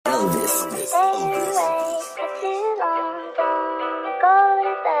Elvis.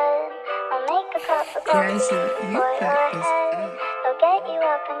 Ransom, you got this out.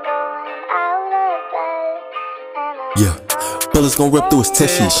 Yeah, bullets gon' rip through his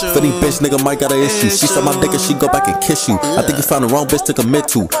tissue. For these bitch nigga might got an issue. She suck my dick and she go back and kiss you. I think you found the wrong bitch to commit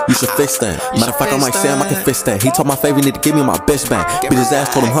to. You should fix that. Matter of fact, I might say I can fix that. He told my favorite need to give me my bitch back. Beat his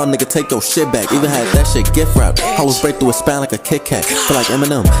ass, told him, huh, nigga, take your shit back. Even had that shit gift wrapped. I was break through his spine like a Kit Kat. Feel like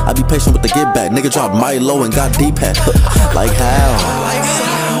Eminem, I be patient with the get back. Nigga dropped mighty low and got deep hat. Like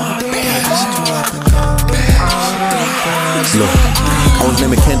how? Look, I was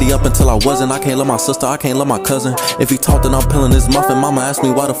naming candy up until I wasn't. I can't love my sister, I can't love my cousin. If he talked, then I'm peeling his muffin. Mama asked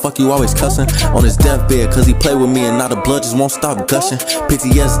me why the fuck you always cussing on his deathbed, cause he played with me and now the blood just won't stop gushing.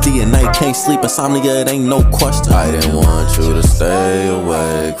 PTSD and night can't sleep, insomnia, it ain't no question. I didn't want you to stay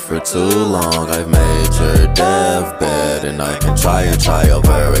awake for too long. I've made your deathbed, and I can try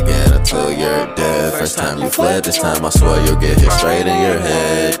over again until you're dead. First time you fled, this time I swear you'll get hit straight in your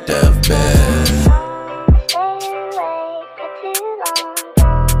head. Deathbed.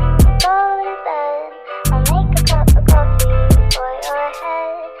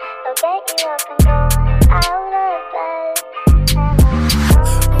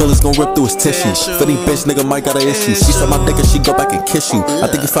 Bullets gon' rip through his tissue. For these bitch nigga might got an issue. She suck my dick and she go back and kiss you. I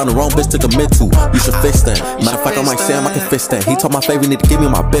think you found the wrong bitch to commit to. You should fix that. Matter of fact, I might say I can fix that. He told my favorite need to give me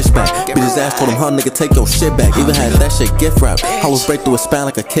my bitch back. Beat his ass, told him, huh, nigga, take your shit back. Even had that shit gift wrapped. I was break through his spine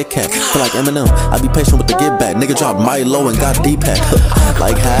like a Kit Kat. Feel like Eminem, I be patient with the get back. Nigga dropped mighty low and got deep hat.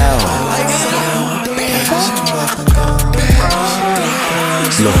 Like how?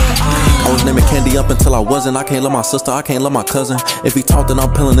 Look, I was naming candy up until I wasn't. I can't love my sister, I can't love my cousin. If he talked, then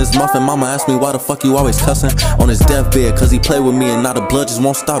I'm peeling his muffin. Mama asked me why the fuck you always cussing on his deathbed, cause he played with me and now the blood just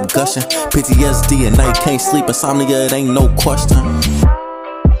won't stop gushing. PTSD and night can't sleep, insomnia, it ain't no question.